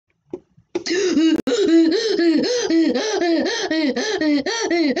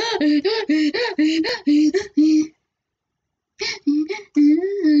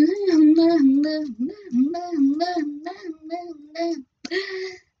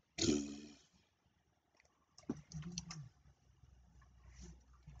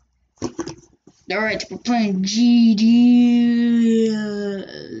Alright, we're playing GD.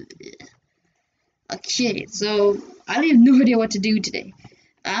 Okay, so I have no idea what to do today.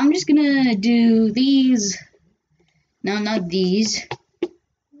 I'm just gonna do these. No, not these.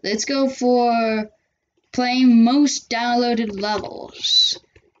 Let's go for playing most downloaded levels.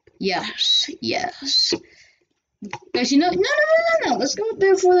 Yes. Actually, no. Let's go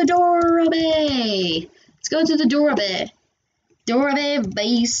there for the Dorabe. Let's go to the Dorabe. Dorabe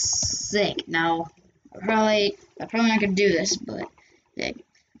Basic. Now, I'm probably not gonna do this, but yeah.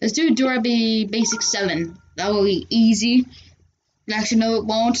 Let's do Dorabe Basic 7. That will be easy. Actually, no, it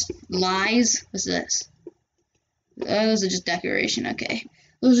won't. Lies. What's this? Those are just decoration. Okay,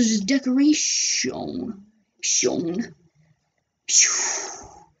 those are just decoration. Shown.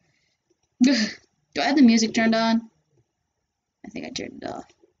 Do I have the music turned on? I think I turned it off.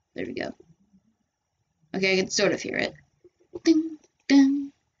 There we go. Okay, I can sort of hear it. Ding,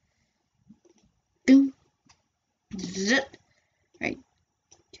 ding, ding. Zip. Right.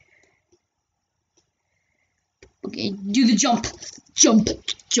 Okay, do the jump. Jump.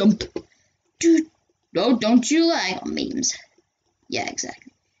 Dude. Oh, don't you like memes? Yeah,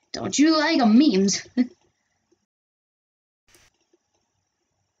 exactly. Don't you like memes?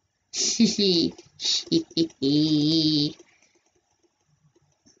 Hehe.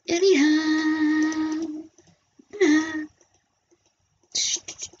 Anyhow.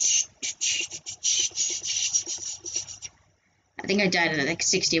 I think I died at like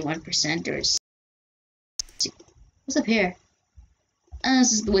 61% or. What's up here?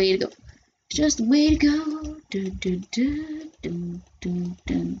 This is the way to go. It's just the way to go. Dun, dun, dun, dun, dun,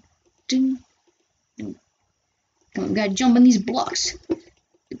 dun, dun. Come on, we gotta jump on these blocks.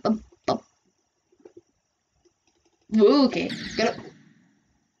 Okay, got it.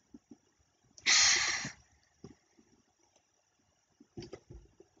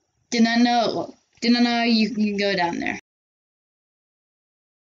 Did not know you can go down there.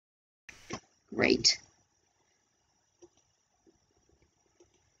 Great.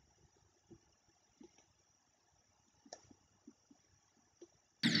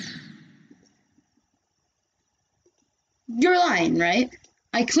 You're lying, right?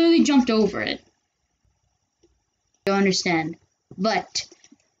 I clearly jumped over it. I don't understand. But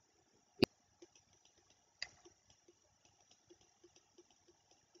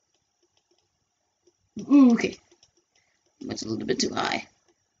ooh, okay. That's a little bit too high.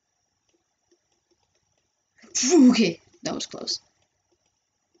 Okay, that was close.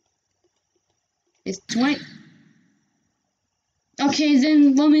 It's 20. Okay,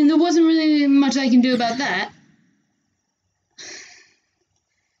 then, well, I mean, there wasn't really much I can do about that.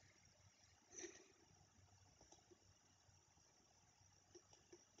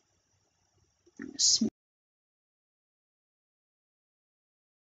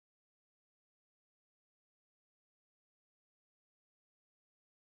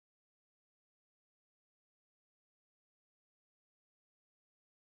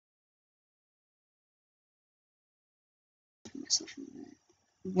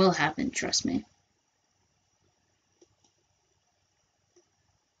 Will happen, trust me.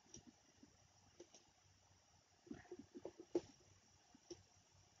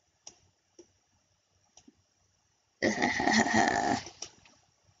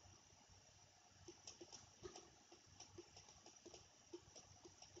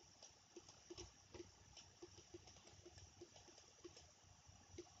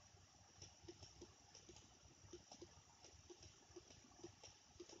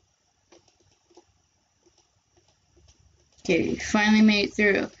 Okay, we finally made it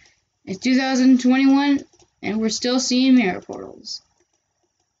through. It's 2021, and we're still seeing mirror portals.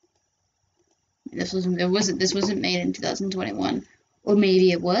 This wasn't made in 2021, or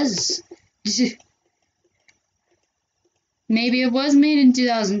maybe it was. Maybe it was made in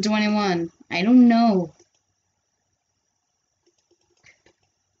 2021. I don't know.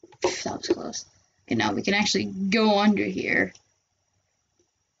 That was close. Okay, now we can actually go under here.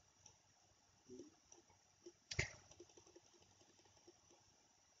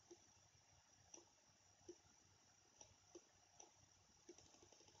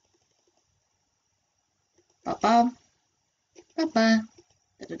 Ba-ba. Ba-ba.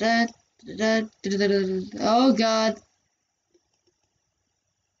 Da-da-da. Da-da-da. Da-da-da. Oh, God.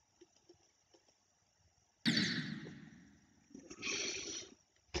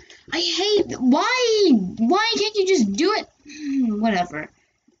 I hate, why can't you just do it? Whatever.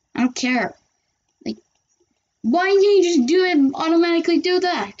 I don't care. Like, why can't you just do it, automatically do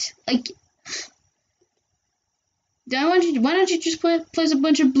that? Like, why don't you just place a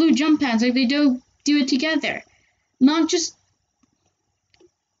bunch of blue jump pads like they do it together? Not just...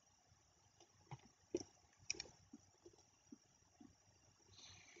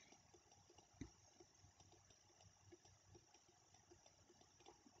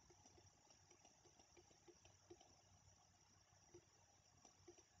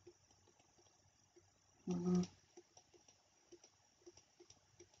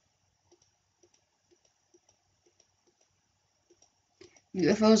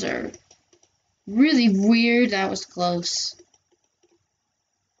 UFOs are really weird. That was close.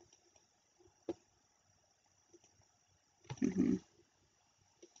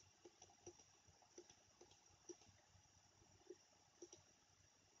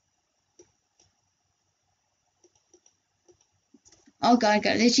 Oh god,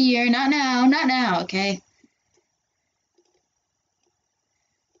 got an itchy ear. Not now, not now, okay?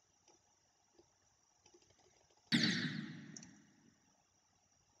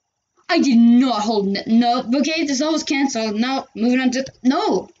 I did not hold... No, okay, this all was cancelled. No, moving on to...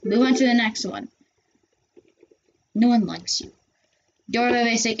 No! Move on to the next one. No one likes you. Dora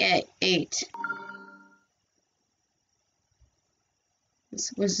Basic 8.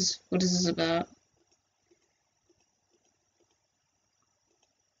 What is this about?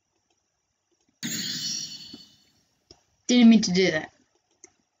 Didn't mean to do that.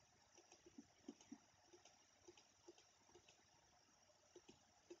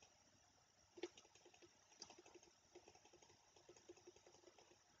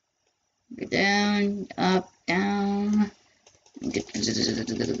 Go down, up, down.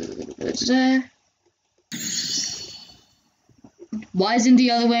 Why isn't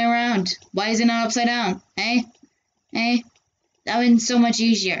the other way around? Why is it not upside down? Eh? Eh? That would be so much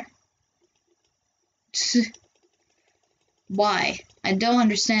easier. Why? I don't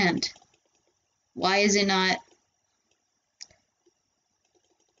understand. Why is it not?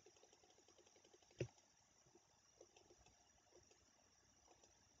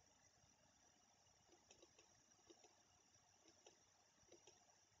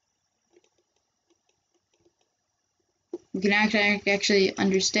 We can actually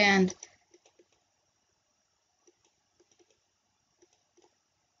understand.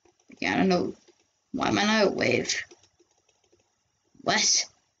 I don't know. Why am I not a wave? What?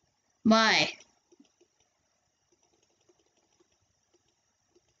 Why?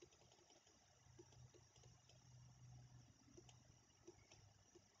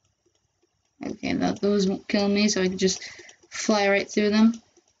 Okay, those won't kill me, so I can just fly right through them.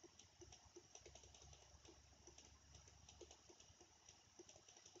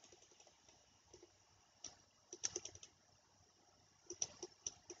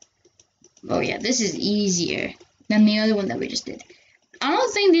 Oh yeah, this is easier than the other one that we just did. I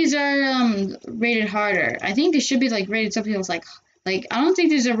don't think these are rated harder. I think they should be like rated something else like I don't think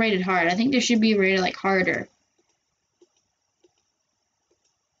these are rated hard. I think they should be rated like harder.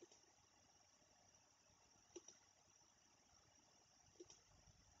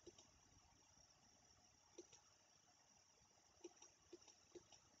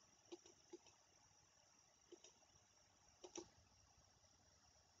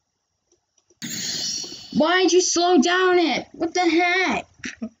 Why'd you slow down it? What the heck?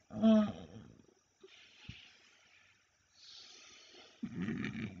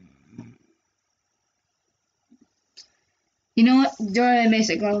 You know what? Dora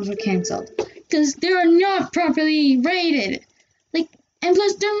Basic levels are cancelled. Because they're not properly rated. Like, and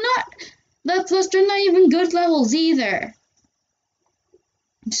plus they're not even good levels either.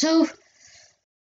 So,